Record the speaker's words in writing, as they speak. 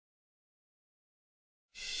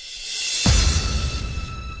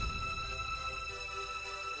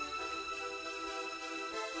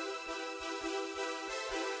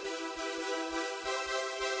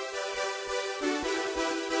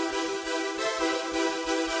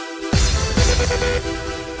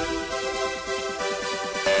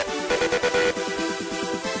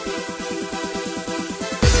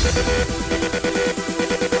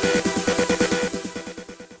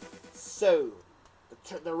So,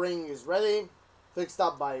 the ring is ready, fixed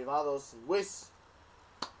up by Vados and Whis.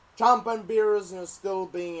 Champ and Beerus, still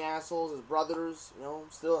being assholes as brothers,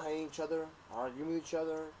 still hating each other, arguing with each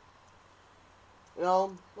other.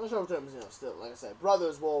 On short terms, still, like I said,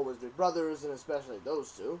 brothers will always be brothers, and especially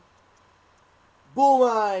those two.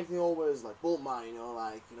 Bulma, always like Bulma,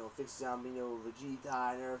 fixing up,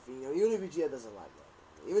 Vegeta and everything, even if Vegeta doesn't like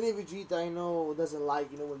that. Even if Vegeta, doesn't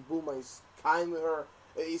like, when Bulma is kind with her,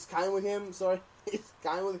 he's kind with him, he's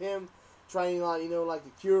kind with him, trying,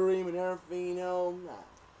 to cure him and everything, nah.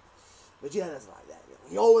 Vegeta doesn't like that,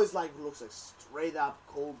 He always, looks like straight up,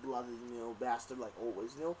 cold-blooded, bastard, like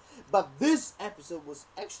always, But this episode was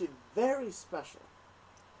actually very special.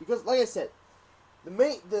 Because, like I said,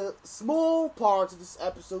 the small parts of this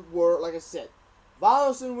episode were, like I said,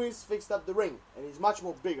 Vados and Whis fixed up the ring, and he's much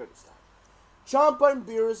more bigger this time. Champa and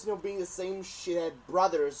Beerus, being the same shithead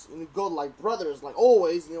brothers, godlike brothers, like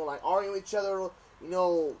always, arguing with each other,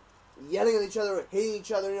 yelling at each other, hating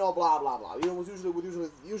each other, blah blah blah. Usually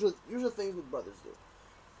things what brothers do.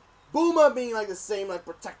 Bulma being the same,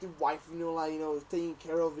 protective wife, taking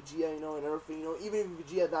care of Vegeta, and everything, even if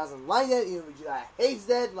Vegeta doesn't like that, even if Vegeta hates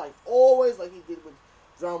that, like always, like he did with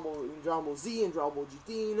Dragon Ball Z and Dragon Ball GT,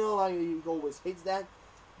 he always hates that.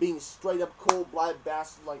 Being straight up cold-blooded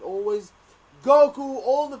bastard, like always. Goku,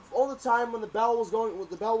 all the time when the bell was going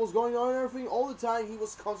on and everything, all the time he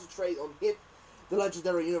was concentrated on Hit, the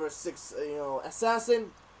legendary Universe 6,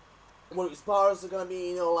 assassin. What his powers are gonna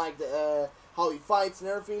be, how he fights and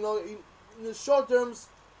everything. In the short terms,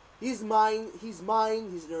 his mind, his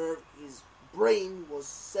nerve, his brain was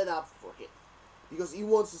set up for Hit because he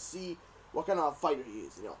wants to see what kind of fighter he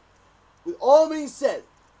is. With all being said,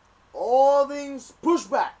 all things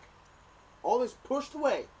pushed back, all this pushed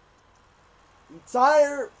away. The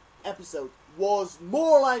entire episode was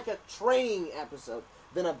more like a training episode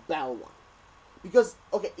than a battle one. Because,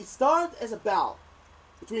 okay, it started as a battle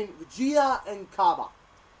between Vegeta and Cabba.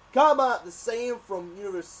 Cabba, the Saiyan from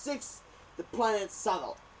Universe 6, the planet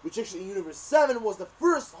Saddle, which actually in Universe 7 was the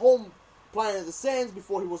first home planet of the Saiyans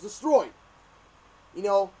before he was destroyed.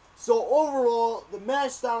 So overall, the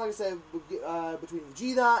match started, like I said, between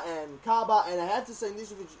Vegeta and Cabba, and I have to say, in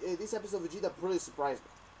this episode, Vegeta really surprised me.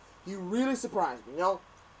 He really surprised me,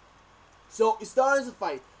 So it started as a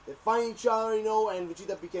fight. They fight each other, and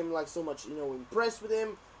Vegeta became so much, impressed with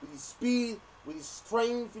him, with his speed, with his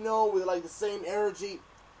strength, with the same energy,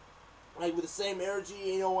 and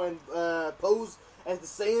pose as the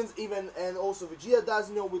Saiyans, and also Vegeta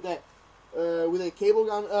does, with a cable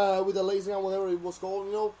gun, with a laser gun, whatever it was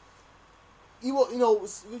called, He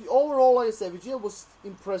was, overall, like I said, Vegeta was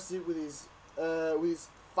impressive with his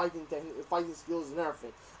fighting skills and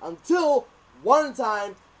everything. Until one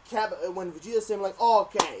time, when Vegeta said,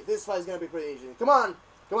 okay, this fight is gonna be pretty easy. Come on,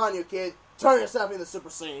 you kid, turn yourself into Super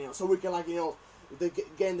Saiyan, so we can,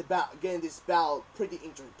 get this battle pretty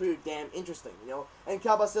damn interesting, And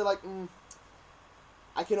Cabba said,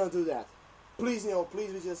 I cannot do that. Please,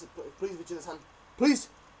 please, Vegeta-san, please,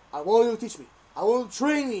 I want you to teach me. I want you to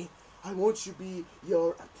train me. I want you to be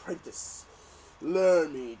your apprentice.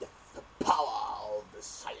 Learn me the power of the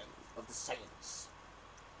Saiyans.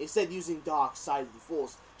 Instead using dark side of the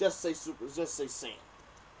Force, just say Saiyan.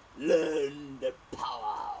 Learn the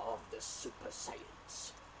power of the Super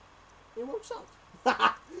Saiyans. It works out.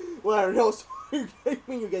 Well, you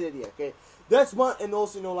get the idea, okay? That's one, and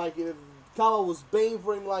also, Cabba was baying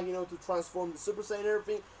for him, to transform the Super Saiyan and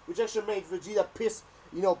everything, which actually made Vegeta piss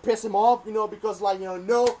him off, because,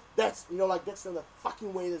 no, that's, that's not the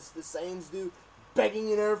fucking way that the Saiyans do,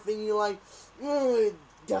 begging and everything,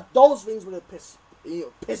 those things would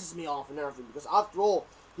pisses me off and everything, because after all,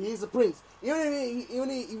 he is a prince. Even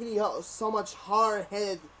he has so much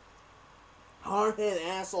hard-headed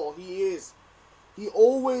asshole he is, he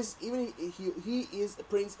always, he is a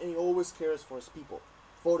prince, and he always cares for his people,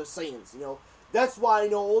 for the Saiyans, That's why,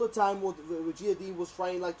 all the time what Vegeta D was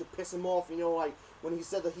trying, to piss him off, when he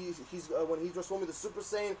said that when he transformed into Super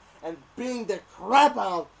Saiyan, and beating the crap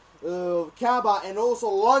out of Cabba, and also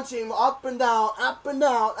launching him up and down, up and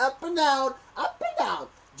down, up and down, up and down,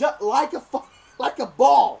 just like a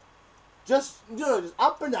ball. Just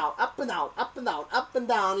up and down, up and down, up and down, up and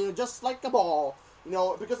down, just like a ball.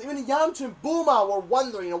 Because even Yamcha and Bulma were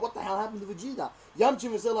wondering, what the hell happened to Vegeta.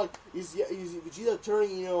 Yamcha was like, is Vegeta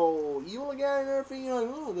turning, evil again and everything?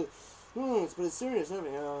 It's pretty serious,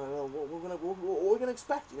 everything. What we're gonna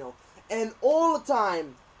expect, And all the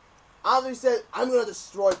time, after he said, I'm gonna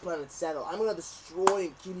destroy Planet Saddle, I'm gonna destroy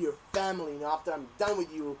and kill your family, after I'm done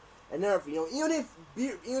with you and everything, even if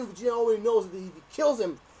Vegeta already knows that if he kills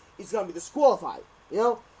him, he's gonna be disqualified,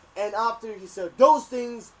 and after he said those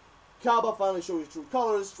things, Cabba finally showed his true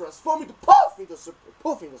colors, transformed into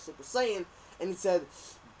Super Saiyan, and he said,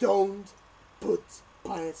 don't put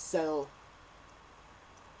Planet Saddle,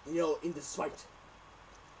 in this fight.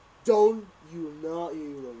 You will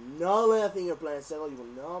not lay a finger on Planet Saddle, you will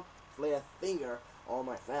not lay a finger on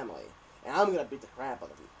my family. And I'm gonna beat the crap out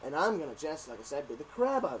of you. And I'm gonna just, like I said, beat the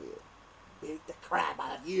crap out of you. Beat the crap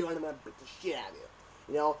out of you, and I'm gonna beat the shit out of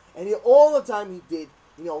you. And all the time he did,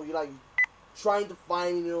 he like trying to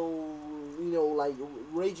find, like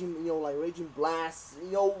raging blasts,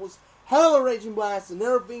 was hell of raging blasts and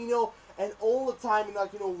everything, and all the time,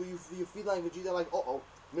 you feel like Vegeta, like, oh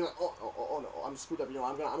no, I'm screwed up, I'm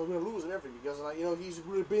gonna lose and everything, because, he's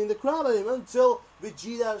really beating the crap out of him, until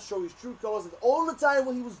Vegeta showed his true colors, and all the time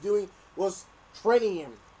what he was doing was training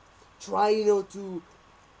him, trying to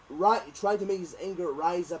make his anger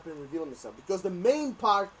rise up and reveal himself, because the main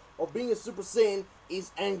part of being a Super Saiyan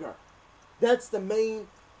is anger. That's the main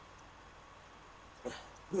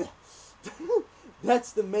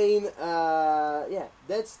that's the main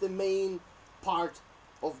part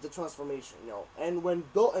of the transformation, and when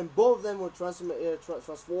both of them were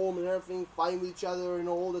transformed and everything, fighting with each other,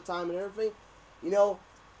 all the time and everything,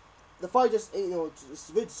 the fight just,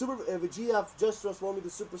 Vegeta just transformed into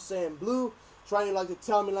Super Saiyan Blue, trying to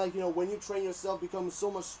tell me, when you train yourself, become so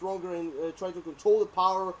much stronger and try to control the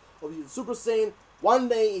power of your Super Saiyan. One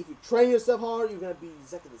day, if you train yourself hard, you're gonna be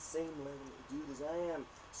exactly the same level, dude, as I am.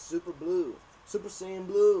 Super Saiyan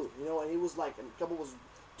Blue, and he was like, and Cabba was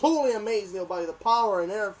totally amazed, by the power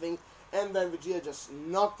and everything, and then Vegeta just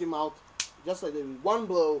knocked him out, just like in one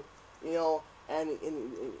blow, and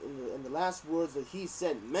in the last words that he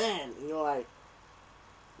said, man,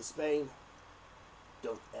 this pain,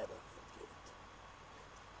 don't ever forget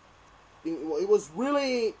it. It was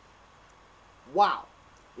really, wow,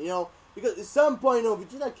 because at some point,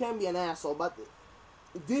 Vegeta can be an asshole, but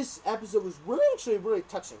this episode was really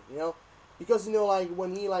touching, because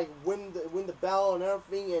when he win the battle and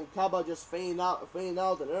everything, and Cabba just fainted out and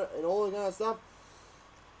all that kind of stuff,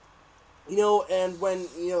 and when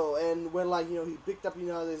he picked up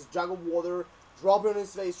this jug of water, dropped it on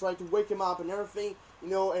his face, tried to wake him up and everything,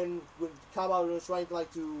 and when Cabba was trying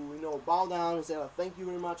to bow down and say, thank you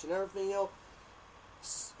very much and everything,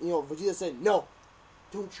 Vegeta said, no.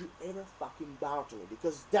 Don't you ever fucking bow to me,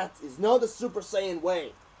 because that is not the Super Saiyan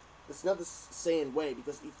way. That's not the Saiyan way,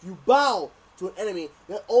 because if you bow to an enemy,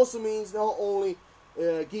 that also means not only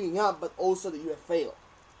giving up, but also that you have failed.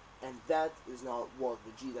 And that is not what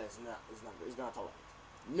Vegeta is not tolerate.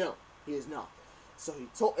 No, he is not. So he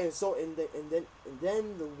told, and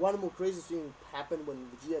then the one more crazy thing happened when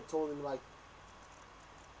Vegeta told him,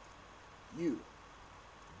 you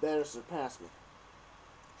better surpass me.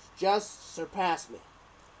 Just surpass me.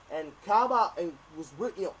 And Cabba was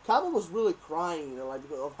really crying,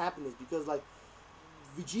 because of happiness, because Vegeta,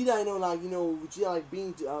 Vegeta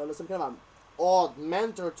being some kind of odd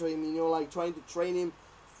mentor to him, trying to train him,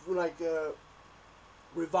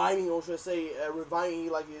 reviving, or should I say, reviving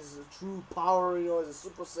his true power, as a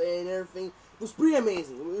Super Saiyan and everything. It was pretty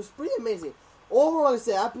amazing. Overall, like I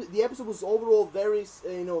said, the episode was overall very,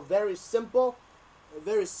 very simple.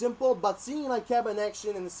 Very simple, but seeing Cabba in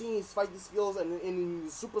action and seeing his fighting skills and in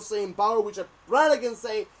his Super Saiyan power, which I probably can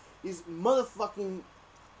say is motherfucking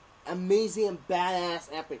amazing and badass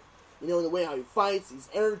epic. In the way how he fights, his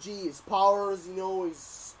energy, his powers, his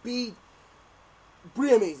speed.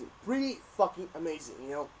 Pretty amazing. Pretty fucking amazing,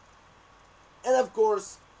 And of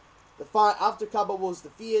course, the fight after Cabba was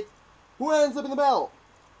defeated, who ends up in the battle?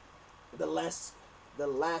 The last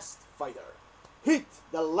fighter. Hit,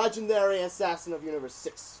 the legendary assassin of Universe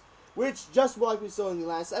 6. Which, just like we saw in the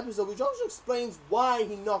last episode, which also explains why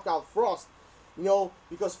he knocked out Frost.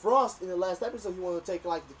 Because Frost, in the last episode, he wanted to take,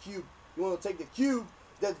 the cube. He wanted to take the cube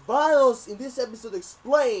that Vios, in this episode,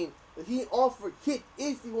 explained that he offered Hit,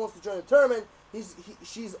 if he wants to join the tournament,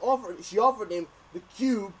 she offered him the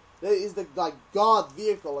cube, that is the, God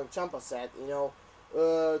vehicle, like Champa said,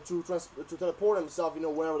 to teleport himself,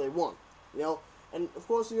 wherever they want, And, of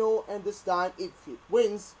course, and this time, if he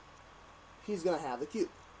wins, he's gonna have the cube.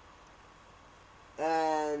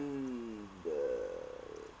 And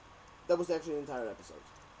that was actually an entire episode.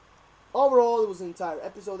 Overall, it was an entire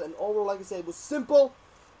episode, and overall, like I said, it was simple,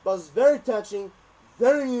 but it was very touching,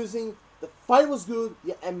 very amusing. The fight was good,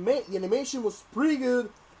 the animation was pretty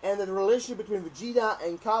good, and the relationship between Vegeta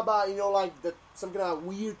and Cabba, some kind of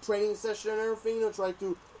weird training session and everything, trying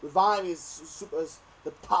to revive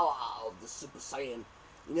the power of the Super Saiyan.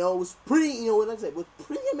 You know, it was pretty, you know, like I said, it was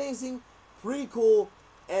pretty amazing, pretty cool,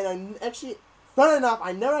 and actually, fair enough,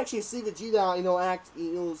 I never actually see Vegeta, you know, act,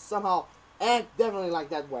 you know, somehow act definitely like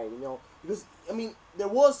that way, you know, because, I mean, there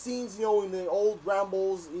was scenes, you know, in the old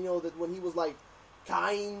Rambles, you know, that when he was, like,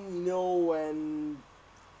 kind, you know, and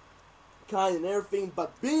kind and everything,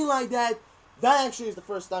 but being like that, that actually is the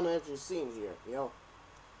first time I actually seen here, you know.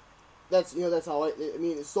 That's, you know, that's how I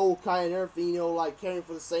mean, it's so kind and everything, you know, like caring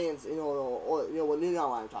for the Saiyans, you know, or you know, when you know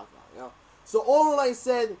what I'm talking about, you know. So overall, like I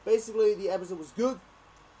said, basically the episode was good,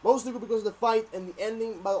 mostly because of the fight and the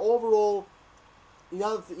ending, but overall, the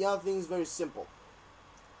other thing is very simple.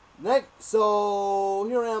 Next, so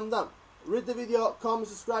here I am done. Read the video, comment,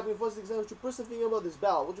 subscribe, and first example what you personally think about this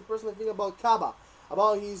battle, what you personally think about Cabba,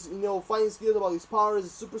 about his, you know, fighting skills, about his powers,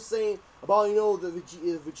 his Super Saiyan, about, you know, the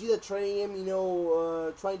Vegeta training him, you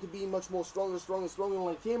know, trying to be much more stronger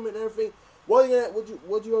like him and everything. What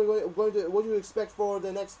do you expect for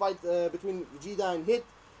the next fight between Vegeta and Hit?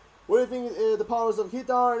 What do you think the powers of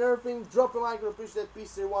Hit are and everything? Drop a like, I appreciate that.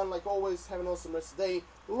 Peace, everyone. Like always, have an awesome rest of the day.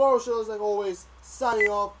 Laurel Shows, like always, signing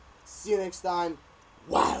off. See you next time.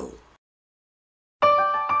 Wow.